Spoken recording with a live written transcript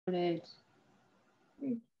38.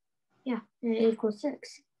 Yeah, it equals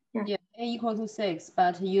 6. Yeah, A equal to 6,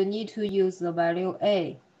 but you need to use the value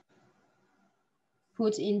A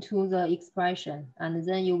put into the expression, and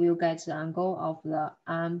then you will get the angle of the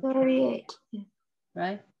 38.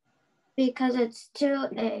 Right? Because it's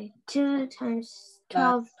 2A. 2 times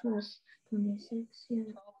 12 plus 26. Yeah.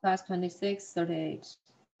 12 plus 26, 38.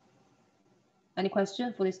 Any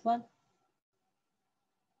question for this one?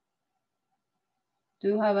 Do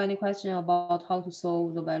you have any question about how to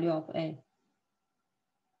solve the value of A?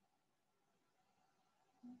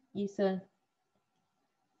 Ethan?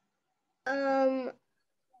 I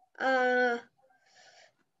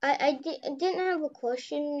didn't have a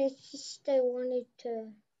question. It's just I wanted to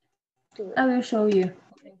do it. I will show you.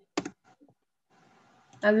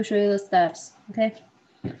 I will show you the steps, okay?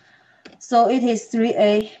 So it is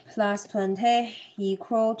 3A plus 20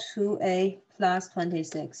 equal to A plus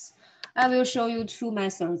 26. I will show you two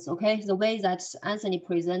methods, okay? The way that Anthony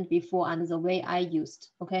presented before and the way I used,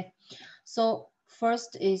 okay? So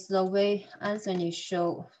first is the way Anthony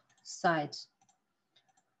showed side.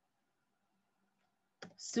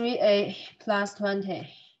 3A plus 20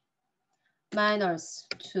 minus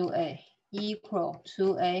 2A equal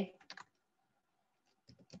 2A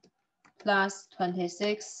plus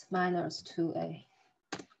 26 minus 2A.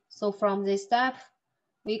 So from this step,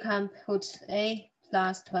 we can put A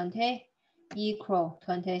plus 20 equal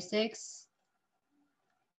 26.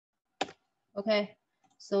 Okay,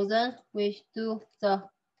 so then we do the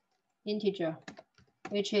integer,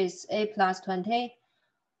 which is A plus 20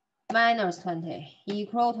 minus 20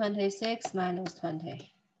 equal 26 minus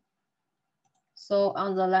 20. So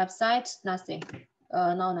on the left side, nothing,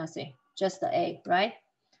 no nothing, just the A, right?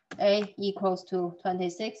 A equals to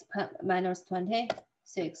 26 minus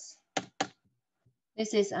 26.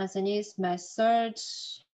 This is Anthony's method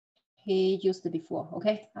he used before,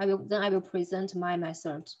 okay? I will present my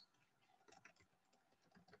method.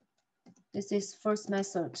 This is first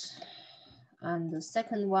method. And the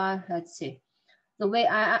second one, let's see. The way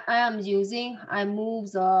I am using, I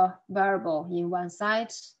move the variable in one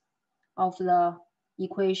side of the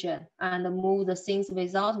equation and move the things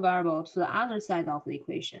without variable to the other side of the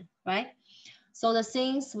equation, right? So the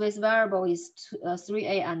things with variable is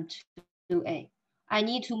 3A and 2A. I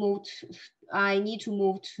need to move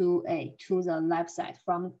 2A to the left side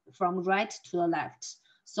from right to the left.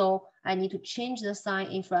 So I need to change the sign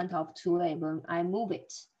in front of 2A when I move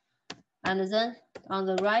it. And then on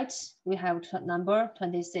the right, we have number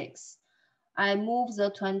 26. I move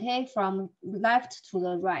the 20 from left to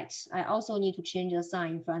the right. I also need to change the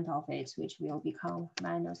sign in front of it, which will become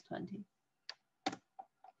minus 20,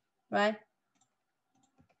 right?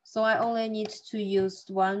 So I only need to use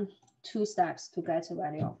 2 steps to get the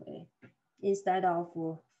value of A instead of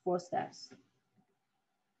 4 steps.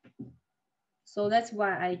 So that's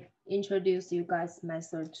why I introduced you guys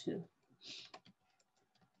method 2.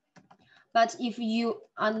 But if you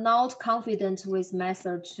are not confident with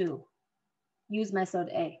method 2, use method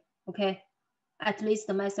A, okay? At least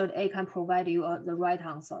the method A can provide you the right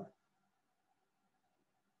answer.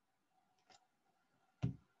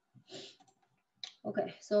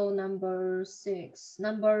 Okay, so number 6.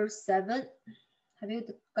 Number 7. Have you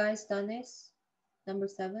guys done this? Number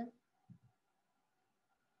 7.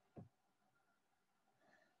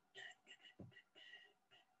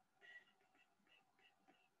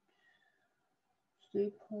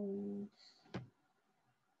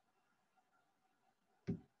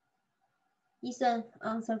 Ethan,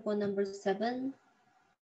 answer for number 7.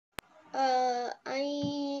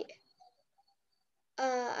 I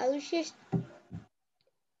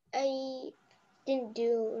didn't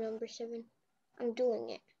do number 7. I'm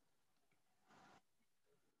doing it.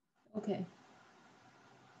 Okay.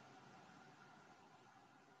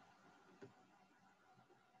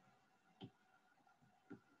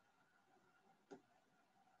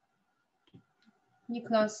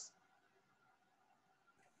 Nicholas.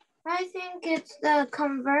 I think it's the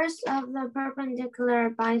converse of the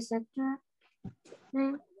perpendicular bisector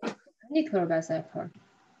thing. Perpendicular bisector.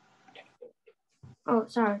 Oh,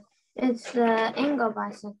 sorry. It's the angle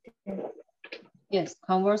bisector. Yes,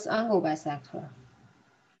 converse angle bisector.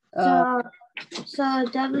 So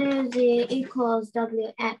WZ equals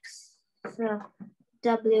WX. So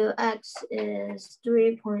WX is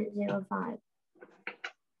 3.05.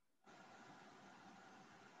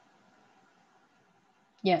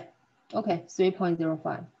 Yeah, okay,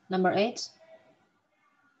 3.05. Number 8.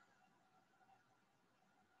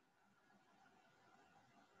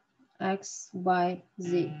 X, Y,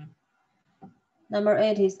 Z. Number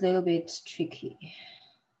 8 is a little bit tricky.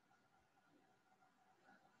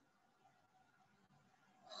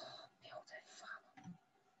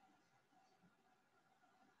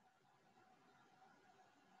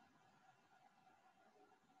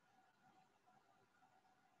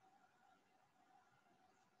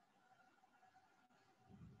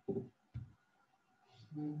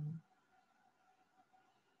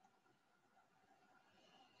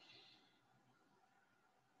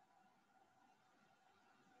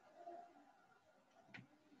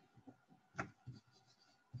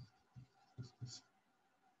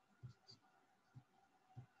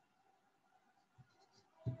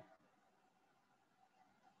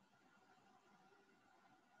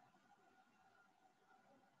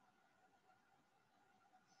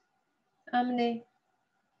 Emily,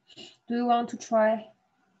 do you want to try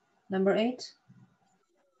number 8?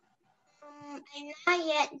 I'm not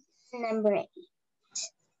yet number 8.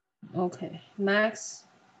 Okay, Max.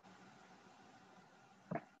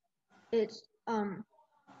 It's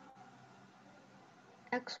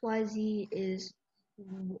XYZ is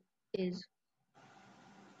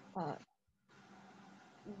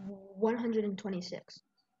 126.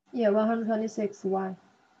 Yeah, 126. Why?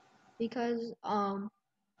 Because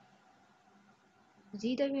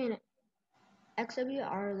ZW and XW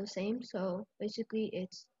are the same, so basically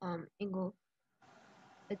it's angle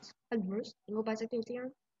bisector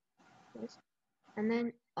theorem. Yes. And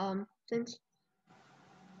then since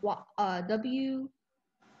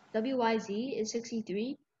WYZ is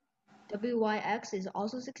 63, WYX is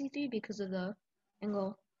also 63 because of the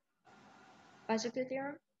angle bisector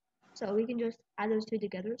theorem. So we can just add those two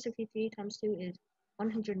together. 63 times 2 is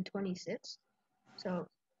 126. So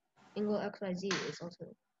angle XYZ is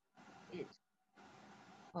also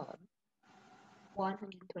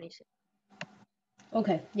 126.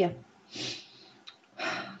 Okay, yeah.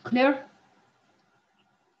 Clear?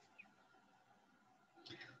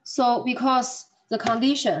 So because the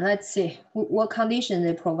condition, let's see what condition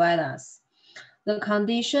they provide us. The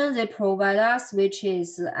condition they provide us, which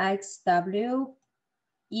is XW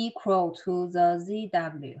equal to the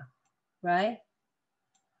ZW, right?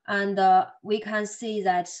 And we can see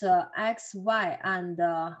that XY and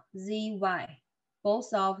ZY,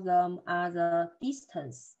 both of them are the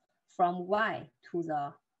distance from Y to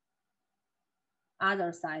the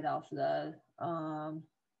other side of the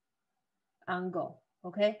angle,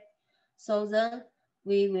 okay? So then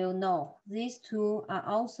we will know these two are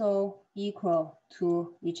also equal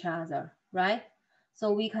to each other, right?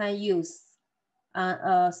 So we can use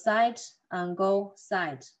a side angle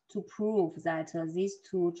side to prove that these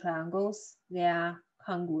two triangles, they are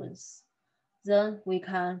congruous. Then we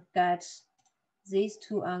can get these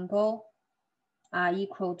two angles are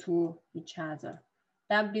equal to each other.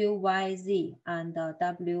 WYZ and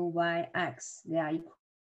WYX, they are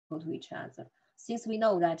equal to each other. Since we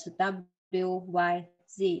know that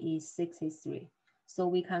WYZ is 63, so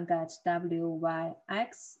we can get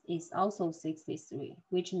WYX is also 63,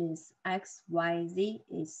 which means XYZ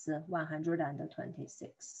is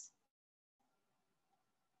 126.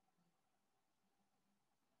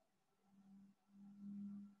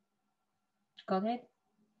 Got it?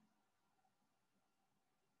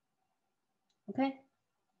 Okay.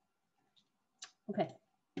 Okay.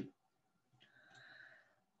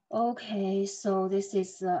 Okay, so this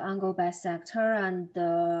is the angle bisector and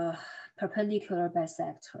the perpendicular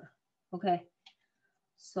bisector. Okay,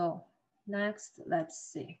 so next, let's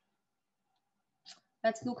see.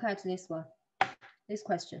 Let's look at this one, this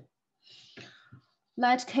question.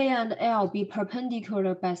 Let K and L be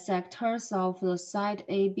perpendicular bisectors of the side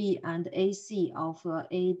AB and AC of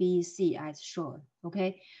ABC as shown.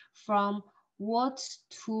 Okay, from what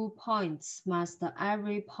 2 points must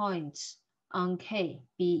every point on K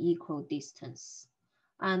be equal distance?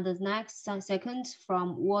 And the next second,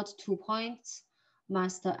 from what 2 points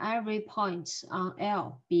must every point on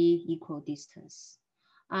L be equal distance?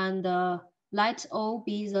 And let O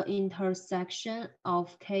be the intersection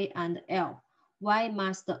of K and L. Why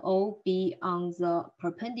must O be on the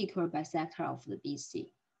perpendicular bisector of the BC?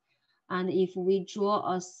 And if we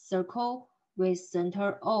draw a circle with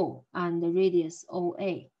center O and radius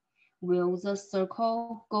OA, will the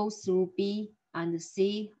circle go through B and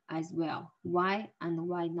C as well? Why and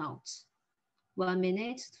why not? 1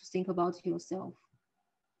 minute to think about yourself.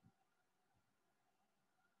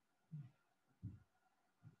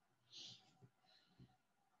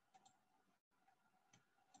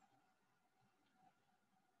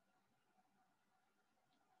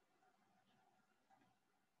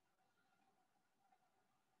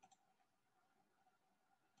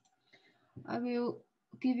 I will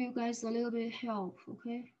give you guys a little bit help,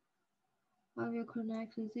 okay? I will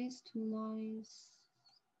connect these two lines,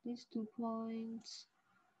 these 2 points,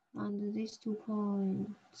 and these 2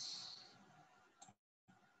 points.